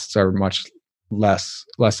costs are much less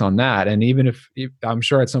on that. And even if I'm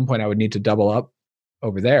sure at some point I would need to double up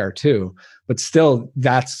over there too, but still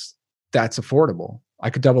that's affordable. I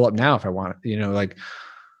could double up now if I want. Like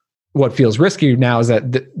what feels risky now is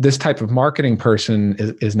that this type of marketing person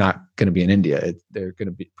is not going to be in India. They're going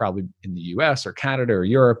to be probably in the US or Canada or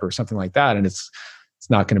Europe or something like that, and it's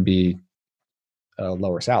not going to be a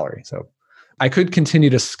lower salary. So I could continue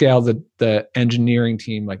to scale the engineering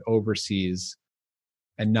team like overseas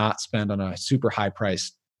and not spend on a super high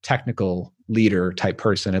priced technical leader type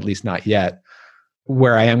person, at least not yet.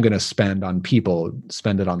 Where I am going to spend on people,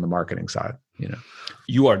 spend it on the marketing side.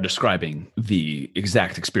 You are describing the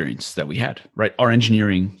exact experience that we had, right? Our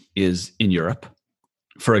engineering is in Europe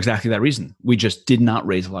for exactly that reason. We just did not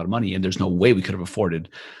raise a lot of money, and there's no way we could have afforded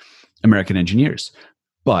American engineers.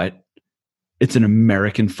 But it's an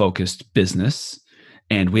American focused business,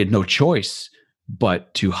 and we had no choice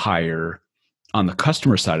but to hire on the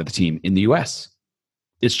customer side of the team in the US.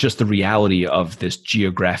 It's just the reality of this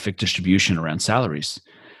geographic distribution around salaries.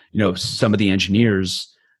 Some of the engineers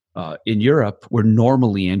in Europe, where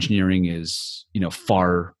normally engineering is,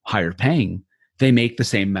 far higher paying, they make the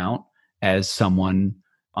same amount as someone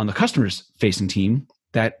on the customers facing team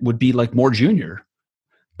that would be like more junior.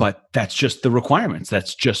 But that's just the requirements.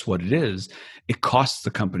 That's just what it is. It costs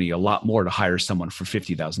the company a lot more to hire someone for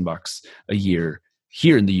 $50,000 a year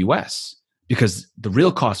here in the US, because the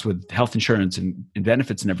real cost with health insurance and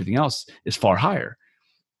benefits and everything else is far higher.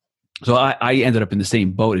 So I ended up in the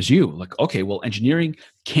same boat as you. Like, okay, well, engineering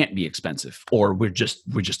can't be expensive, or we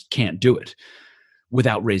just can't do it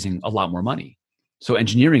without raising a lot more money. So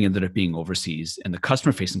engineering ended up being overseas, and the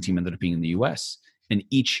customer-facing team ended up being in the US. And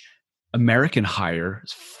each American hire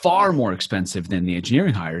is far more expensive than the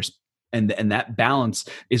engineering hires, and that balance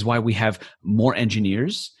is why we have more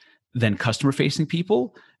engineers than customer-facing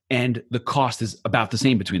people, and the cost is about the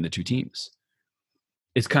same between the two teams.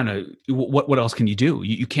 It's kind of, what else can you do?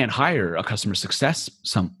 You can't hire a customer success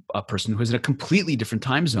a person who is in a completely different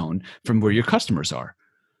time zone from where your customers are.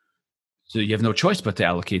 So you have no choice but to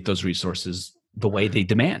allocate those resources the way they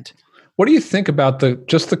demand. What do you think about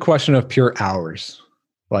just the question of pure hours,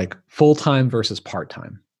 like full-time versus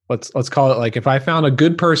part-time? Let's call it, like, if I found a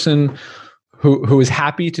good person who is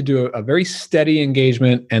happy to do a very steady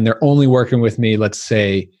engagement, and they're only working with me, let's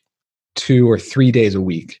say 2 or 3 days a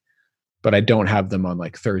week, but I don't have them on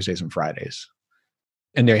like Thursdays and Fridays,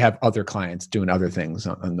 and they have other clients doing other things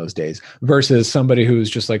on those days, versus somebody who's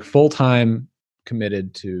just like full-time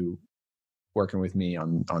committed to working with me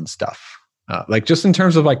on stuff. Like, just in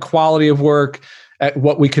terms of like quality of work, at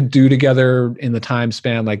what we could do together in the time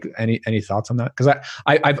span, like any thoughts on that? Because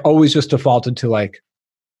I've always just defaulted to like,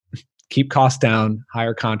 keep costs down,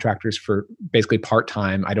 hire contractors for basically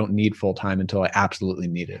part-time. I don't need full-time until I absolutely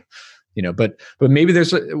need it. But maybe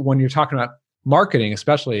there's when you're talking about marketing,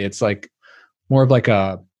 especially, it's like more of like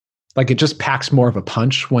it just packs more of a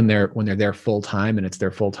punch when they're there full time and it's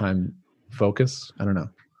their full time focus. I don't know.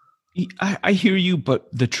 I hear you, but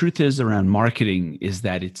the truth is around marketing is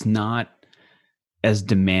that it's not as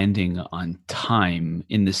demanding on time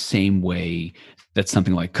in the same way that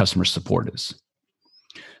something like customer support is.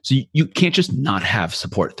 So you can't just not have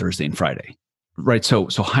support Thursday and Friday, right? So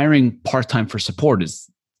hiring part-time for support is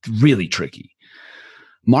really tricky.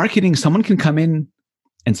 Marketing, someone can come in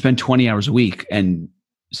and spend 20 hours a week and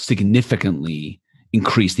significantly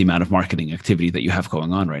increase the amount of marketing activity that you have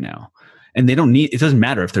going on right now. And it doesn't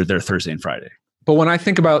matter if they're there Thursday and Friday. But when I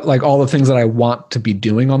think about like all the things that I want to be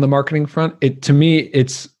doing on the marketing front, to me,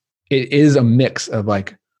 it's it is a mix of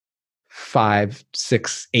like 5,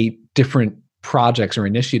 6, 8 different projects or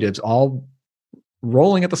initiatives all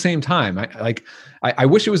rolling at the same time. I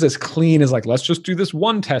wish it was as clean as like, let's just do this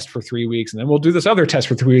one test for 3 weeks and then we'll do this other test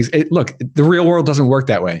for 3 weeks. Look, the real world doesn't work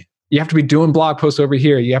that way. You have to be doing blog posts over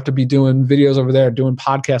here. You have to be doing videos over there, doing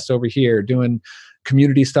podcasts over here, doing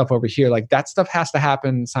community stuff over here. Like that stuff has to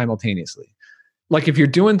happen simultaneously. Like if you're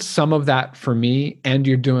doing some of that for me and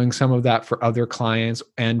you're doing some of that for other clients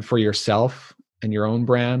and for yourself and your own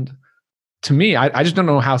brand, to me, I just don't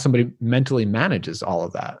know how somebody mentally manages all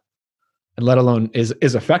of that, and let alone is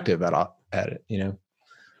effective at it, you know?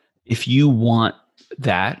 If you want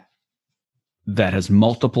that has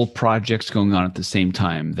multiple projects going on at the same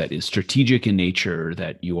time, that is strategic in nature,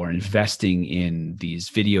 that you are investing in these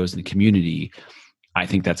videos and community, I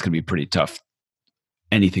think that's going to be pretty tough.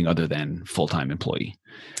 Anything other than full-time employee.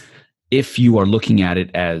 If you are looking at it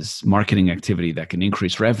as marketing activity that can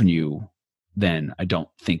increase revenue, then I don't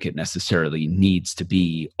think it necessarily needs to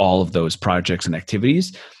be all of those projects and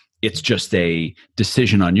activities. It's just a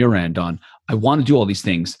decision on your end on, I want to do all these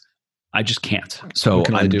things. I just can't. So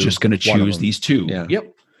I'm just going to choose these two. Yeah.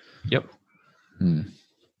 Yep.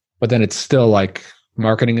 But then it's still like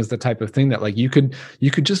marketing is the type of thing that like you could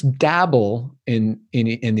just dabble in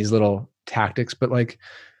these little tactics, but like,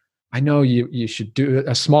 I know you should do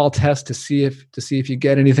a small test to see if you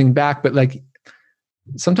get anything back. But like,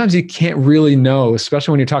 sometimes you can't really know,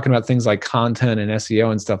 especially when you're talking about things like content and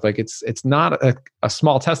SEO and stuff. Like it's not a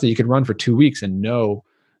small test that you could run for 2 weeks and know.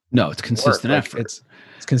 No, it's consistent effort.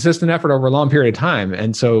 It's consistent effort over a long period of time.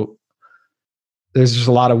 And so there's just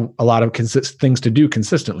a lot of things to do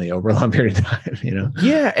consistently over a long period of time, you know?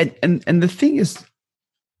 Yeah. And the thing is,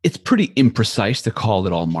 it's pretty imprecise to call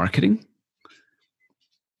it all marketing,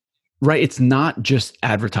 right? It's not just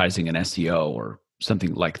advertising and SEO or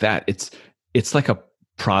something like that. It's like a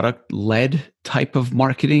product-led type of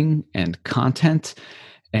marketing and content.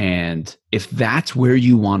 And if that's where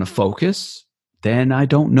you want to focus, then I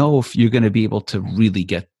don't know if you're going to be able to really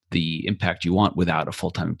get the impact you want without a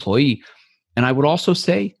full-time employee. And I would also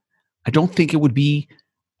say, I don't think it would be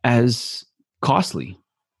as costly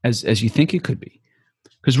as you think it could be.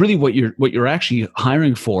 Because really what you're actually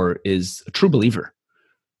hiring for is a true believer.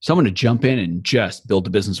 Someone to jump in and just build a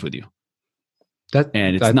business with you. That's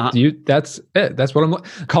it. That's what I'm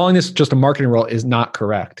calling this just a marketing role is not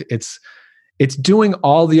correct. It's doing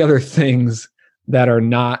all the other things that are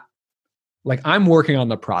not, like, I'm working on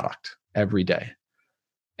the product every day.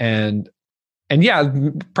 And yeah,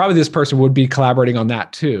 probably this person would be collaborating on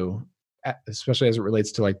that too, especially as it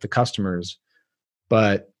relates to like the customers.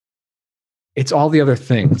 But it's all the other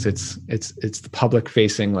things. It's the public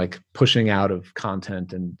facing, like pushing out of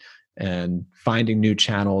content and finding new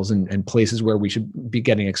channels and places where we should be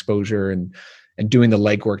getting exposure and doing the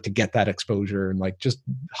legwork to get that exposure and like just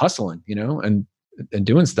hustling, you know, and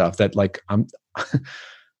doing stuff that like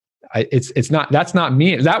that's not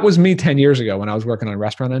me. That was me 10 years ago when I was working on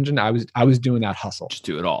Restaurant Engine. I was doing that hustle. Just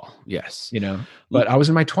do it all. Yes. You know, but I was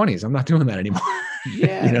in my 20s. I'm not doing that anymore.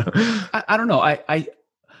 Yeah. You know, I don't know.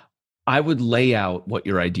 I would lay out what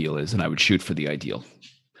your ideal is and I would shoot for the ideal.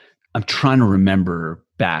 I'm trying to remember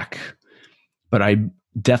back, but I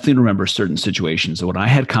definitely remember certain situations when I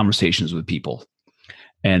had conversations with people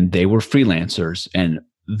and they were freelancers, and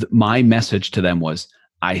my message to them was,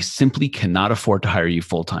 I simply cannot afford to hire you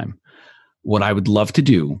full-time. What I would love to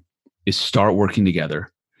do is start working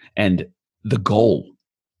together. And the goal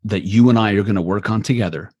that you and I are going to work on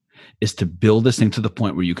together is to build this thing to the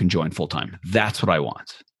point where you can join full-time. That's what I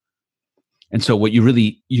want. And so what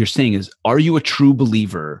you're saying is, are you a true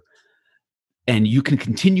believer and you can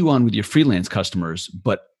continue on with your freelance customers,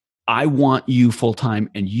 but I want you full-time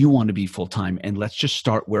and you want to be full-time, and let's just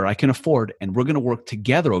start where I can afford, and we're going to work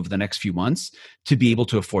together over the next few months to be able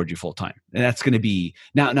to afford you full-time. And that's going to be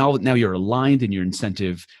now you're aligned in your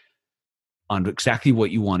incentive on exactly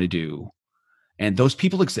what you want to do. And those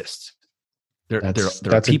people exist. There are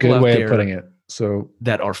people a good way out there of putting it. So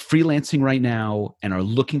that are freelancing right now and are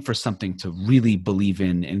looking for something to really believe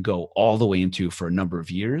in and go all the way into for a number of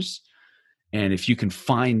years. And if you can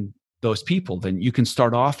find those people, then you can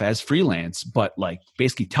start off as freelance, but like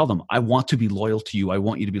basically tell them, I want to be loyal to you. I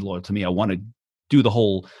want you to be loyal to me. I want to do the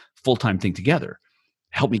whole full-time thing together.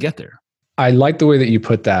 Help me get there. I like the way that you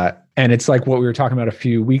put that. And it's like what we were talking about a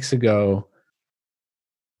few weeks ago.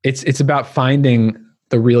 It's about finding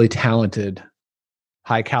the really talented,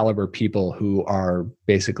 high caliber people who are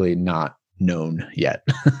basically not known yet.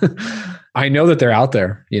 I know that they're out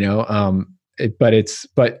there, you know,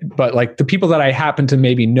 but like the people that I happen to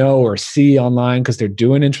maybe know or see online because they're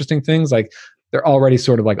doing interesting things, like they're already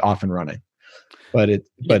sort of like off and running.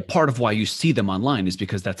 But part of why you see them online is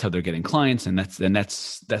because that's how they're getting clients, and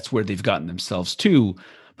that's where they've gotten themselves to.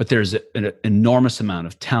 But there's an enormous amount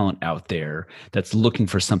of talent out there that's looking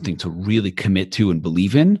for something to really commit to and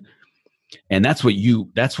believe in, and that's what you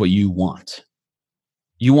want.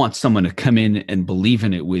 You want someone to come in and believe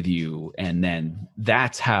in it with you, and then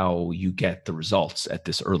that's how you get the results at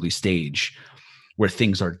this early stage, where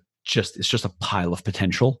things are it's just a pile of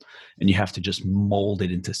potential, and you have to just mold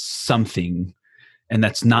it into something. And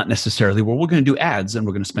that's not necessarily where we're going to do ads, and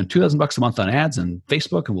we're going to spend $2,000 a month on ads and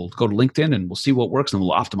Facebook, and we'll go to LinkedIn and we'll see what works and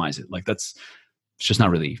we'll optimize it. Like it's just not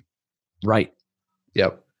really right.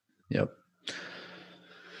 Yep. All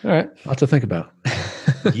right. Lots to think about.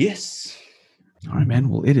 Yes. All right, man.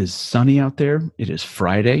 Well, it is sunny out there. It is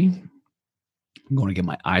Friday. I'm going to get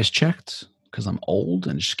my eyes checked because I'm old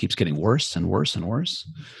and it just keeps getting worse and worse and worse.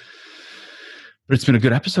 But it's been a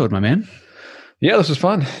good episode, my man. Yeah, this was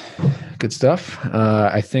fun. Good stuff.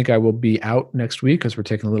 I think I will be out next week because we're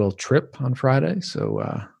taking a little trip on Friday. So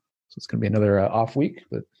it's going to be another off week.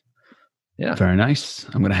 But yeah. Very nice.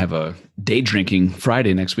 I'm going to have a day drinking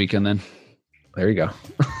Friday next weekend then. There you go.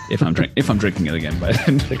 If I'm drinking it again, but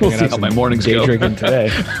we'll see how my mornings day go. Drinking today.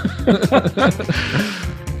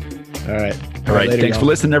 All right. All right. Thanks for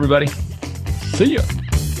listening, everybody. See ya.